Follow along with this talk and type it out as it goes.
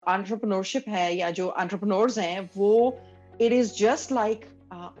Entrepreneurship है या जो एंटरप्रेन्योर्स हैं वो it is just like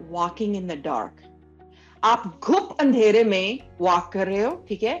walking in the dark. आप घुप अंधेरे में वॉक कर रहे हो,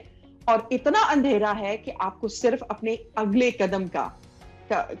 ठीक है, और इतना अंधेरा है कि आपको सिर्फ अपने अगले कदम का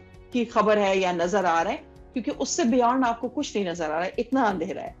की खबर है या नजर आ रहा है, क्योंकि उससे बियॉन्ड आपको कुछ नहीं नजर आ रहा है, इतना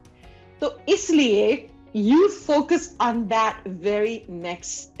अंधेरा है. तो इसलिए you focus on that very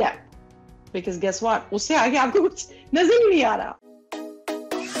next step, because guess what, उससे आगे आपको कुछ नजर ही नहीं आ रहा.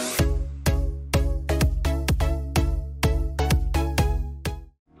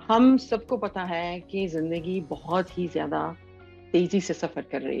 हम सबको पता है कि जिंदगी बहुत ही ज्यादा तेजी से सफर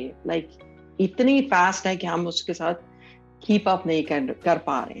कर रही है. इतनी फास्ट है कि हम उसके साथ कीप अप नहीं कर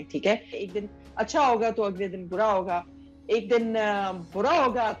पा रहे हैं. ठीक है, एक दिन अच्छा होगा तो अगले दिन बुरा होगा, एक दिन बुरा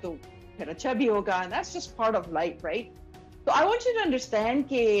होगा तो फिर अच्छा भी होगा. That's just part of life, right? तो I want you to understand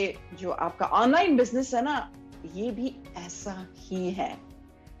कि जो आपका ऑनलाइन बिजनेस है ना, ये भी ऐसा ही है.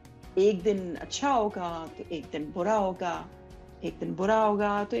 एक दिन अच्छा होगा तो एक दिन बुरा होगा, एक दिन बुरा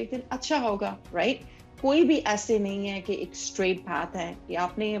होगा तो एक दिन अच्छा होगा, राइट? कोई भी ऐसे नहीं है कि एक स्ट्रेट पाथ है. कि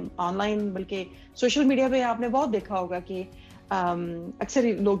आपने ऑनलाइन बल्कि सोशल मीडिया पे आपने बहुत देखा होगा कि अक्सर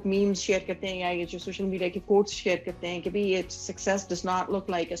लोग मीम्स शेयर करते हैं या ये जो सोशल मीडिया के कोट्स शेयर करते हैं कि भाई ये success does not look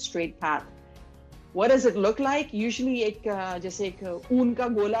like a straight path. What does it look like? Usually एक जैसे एक ऊन का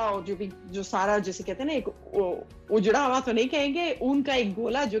गोला, और जो सारा जैसे कहते हैं ना, एक उजड़ा हुआ तो नहीं कहेंगे, ऊन का एक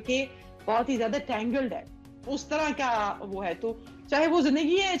गोला जो कि बहुत ही ज्यादा टैंगल्ड है, उस तरह का वो है. तो चाहे वो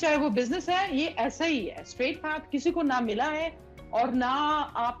जिंदगी है चाहे वो बिजनेस है, ये ऐसा ही है. स्ट्रेट पाथ किसी को ना मिला है और ना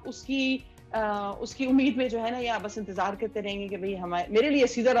आप उसकी उम्मीद में जो है ना, या बस इंतजार करते रहेंगे कि भाई मेरे लिए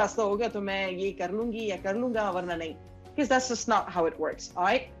सीधा रास्ता होगा तो मैं ये कर लूंगी या कर लूंगा, वरना नहीं. because that's just not how it works, all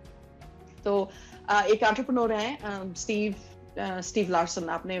right? तो एक एंटरप्रेन्योर है स्टीव लार्सन,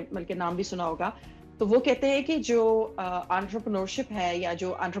 आपने बल्कि नाम भी सुना होगा. तो वो कहते हैं कि जो एंटरप्रेन्योरशिप है या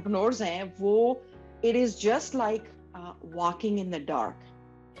जो एंटरप्रेन्योर्स हैं वो it is just like walking in the dark.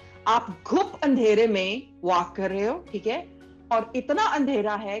 आप घुप अंधेरे में वॉक कर रहे हो, ठीक है, और इतना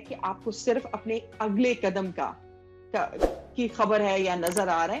अंधेरा है कि आपको सिर्फ अपने अगले कदम की खबर है या नजर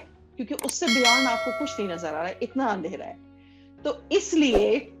आ रहा है, क्योंकि उससे बियॉन्ड आपको कुछ नहीं नजर आ रहा है, इतना अंधेरा है. तो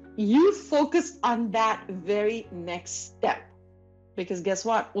इसलिए you focus on that very next step, because guess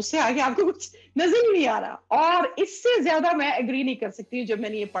what, उससे आगे आपको कुछ नजर ही नहीं आ रहा. और इससे ज्यादा मैं एग्री नहीं कर सकती. जब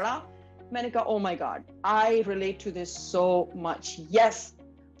मैंने ये पढ़ा, मैंने कहा oh my God, I relate to this so much. Yes,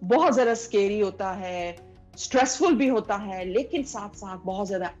 बहुत ज्यादा स्केरी होता है, स्ट्रेसफुल भी होता है, लेकिन साथ साथ बहुत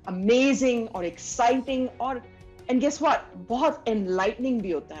ज्यादा अमेजिंग और एक्साइटिंग और एंड गेस व्हाट, बहुत एनलाइटनिंग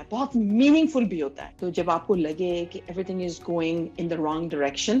भी होता है, बहुत मीनिंगफुल भी होता है. तो जब आपको लगे कि everything is going in the wrong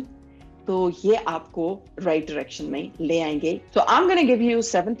direction, तो ये आपको राइट डायरेक्शन में ले आएंगे. तो I am gonna give you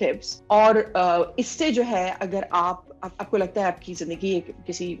 7 tips. और इससे जो है, अगर आपको लगता है आपकी जिंदगी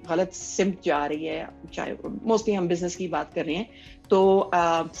किसी गलत सिमत जा रही है, चाहे मोस्टली हम बिजनेस की बात कर रहे हैं, तो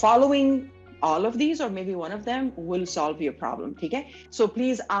following all of these or maybe one of them will solve your problem. ठीक है, so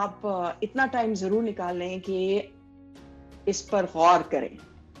please आप इतना टाइम जरूर निकाल लें कि इस पर गौर करें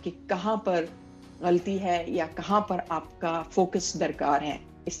कि कहाँ पर गलती है या कहाँ पर आपका फोकस दरकार है.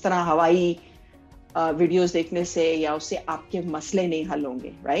 इस तरह हवाई वीडियोस देखने से या उससे आपके मसले नहीं हल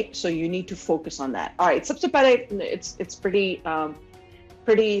होंगे, right? So you need to focus on that. Alright, सबसे पहले it's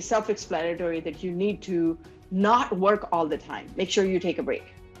pretty self-explanatory that you need to not work all the time. Make sure you take a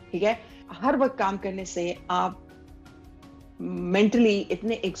break. ठीक है, हर वक्त काम करने से आप मेंटली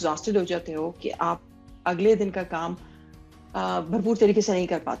इतने एग्जॉस्टेड हो जाते हो कि आप अगले दिन का काम भरपूर तरीके से नहीं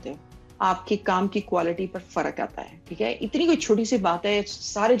कर पाते हो. आपके काम की क्वालिटी पर फर्क आता है. ठीक है, इतनी कोई छोटी सी बात है,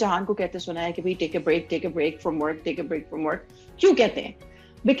 सारे जहान को कहते सुना है कि भाई take a break from work, take a break from work. क्यों कहते हैं?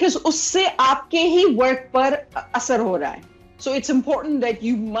 बिकॉज उससे आपके ही वर्क पर असर हो रहा है. So it's important that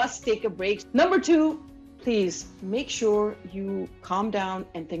you must take a break. Number 2, please make sure you calm down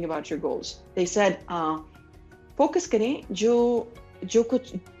and think about your goals. They said focus करें जो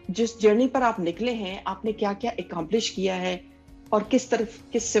कुछ, जिस जर्नी पर आप निकले हैं, आपने क्या क्या accomplish किया है और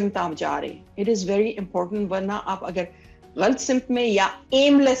किस सिमत आप जा रहे हैं. It is very important. वरना आप अगर गलत सिमत में या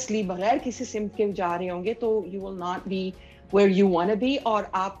aimlessly बगैर किसी सिमत के जा रहे होंगे तो you will not be where you want to be,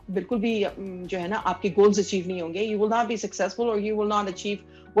 और आप बिल्कुल भी जो है ना, आपके goals achieve नहीं होंगे. You will not be successful or you will not achieve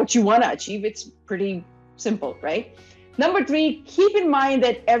what you want to achieve. It's pretty simple, right? Number 3, keep in mind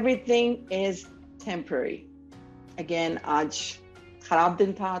that everything is temporary. Again, आज खराब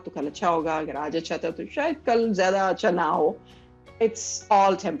दिन था तो कल अच्छा होगा, अगर आज अच्छा था तो शायद कल ज्यादा अच्छा ना हो. It's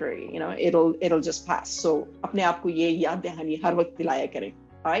all temporary, you know, it'll just pass. So अपने आप को ये याद दहानी हर वक्त दिलाया करें.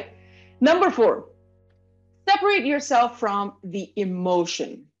 All right? Number 4, separate yourself from the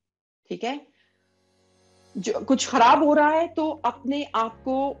emotion. ठीक है, जो कुछ खराब हो रहा है तो अपने आप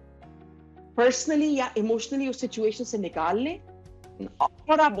को पर्सनली या इमोशनली उस सिचुएशन से निकाल लें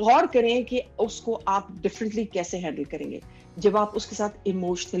और आप गौर करें कि उसको आप डिफरेंटली कैसे हैंडल करेंगे जब आप उसके साथ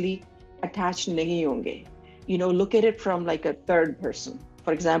इमोशनली अटैच नहीं होंगे. Look at it from like a third person.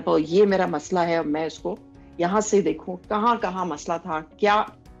 For example, ये मेरा मसला है, अब मैं इसको यहाँ से देखूं कहाँ कहाँ मसला था, क्या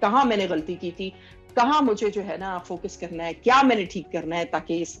कहाँ मैंने गलती की थी, कहाँ मुझे जो है ना फोकस करना है, क्या मैंने ठीक करना है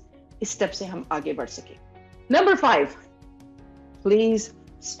ताकि इस स्टेप से हम आगे बढ़ सके. Number 5, please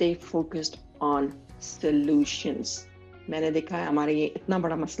stay focused on solutions. मैंने देखा है हमारे ये इतना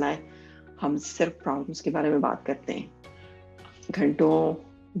बड़ा मसला है, हम सिर्फ प्रॉब्लम्स के बारे में बात करते हैं घंटों,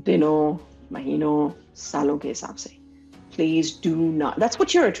 दिनों, महीनों, सालों के हिसाब से. Please do not. That's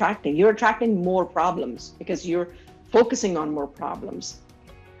what you're attracting. You're attracting more problems because you're focusing on more problems.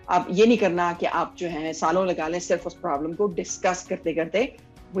 अब ये नहीं करना कि आप जो है सालों लगा लें सिर्फ उस प्रॉब्लम को डिस्कस करते करते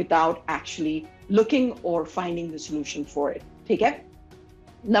without actually looking or finding the solution for it. ठीक है?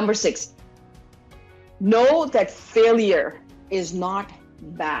 Number 6. Know that failure is not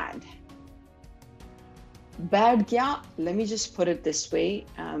bad. Bad क्या? Let me just put it this way.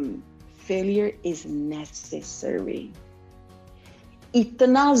 Failure is necessary.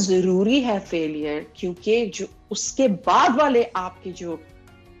 इतना जरूरी है फेलियर क्योंकि जो उसके बाद वाले आपके जो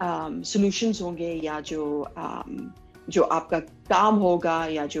सॉल्यूशंस होंगे या जो आपका काम होगा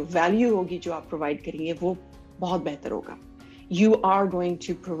या जो वैल्यू होगी जो आप प्रोवाइड करेंगे वो बहुत बेहतर होगा. You are going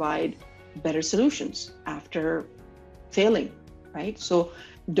to provide better solutions after failing, right? So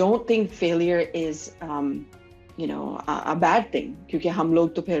don't think failure is a bad thing, क्योंकि हम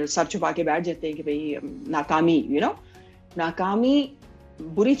लोग तो फिर सर छुपा के बैठ जाते हैं कि भाई नाकामी, नाकामी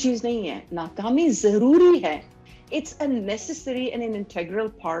बुरी चीज नहीं है, नाकामी जरूरी है. It's a necessary and an integral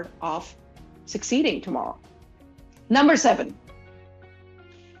part of succeeding tomorrow. Number 7,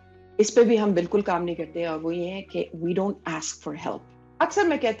 इस पे भी हम बिल्कुल काम नहीं करते और वो ये है कि we don't ask for help. अक्सर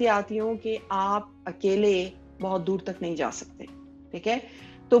मैं कहती आती हूँ कि आप अकेले बहुत दूर तक नहीं जा सकते, ठीक है?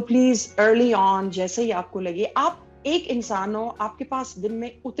 तो प्लीज अर्ली ऑन, जैसे ही आपको लगे, आप एक इंसान हो, आपके पास दिन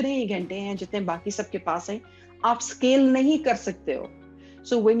में उतने ही घंटे हैं जितने बाकी सबके पास हैं, आप स्केल नहीं कर सकते हो.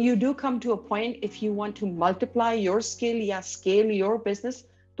 So when you do come to a point, if you want to multiply your skill या scale your business,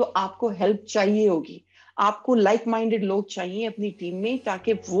 तो आपको हेल्प चाहिए होगी. आपको लाइक माइंडेड लोग चाहिए अपनी टीम में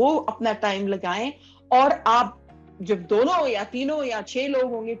ताकि वो अपना टाइम लगाएं, और आप जब 2 या 3 या 6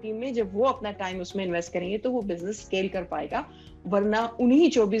 लोग होंगे टीम में, जब वो अपना टाइम उसमें इन्वेस्ट करेंगे तो वो बिजनेस स्केल कर पाएगा. वरना उन्हीं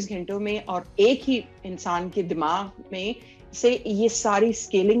 24 घंटों में और एक ही इंसान के दिमाग में से ये सारी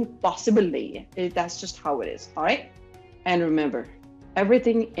स्केलिंग पॉसिबल नहीं है. That's just how it is. All right? And remember,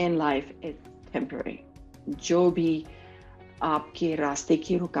 everything in life is temporary. जो भी आपके रास्ते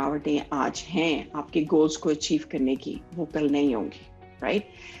की रुकावटें आज हैं आपके गोल्स को अचीव करने की, वो कल नहीं होंगी. Right?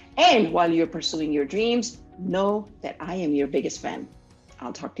 And while you're pursuing your dreams, know that I am your biggest fan.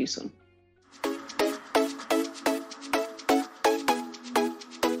 I'll talk to you soon.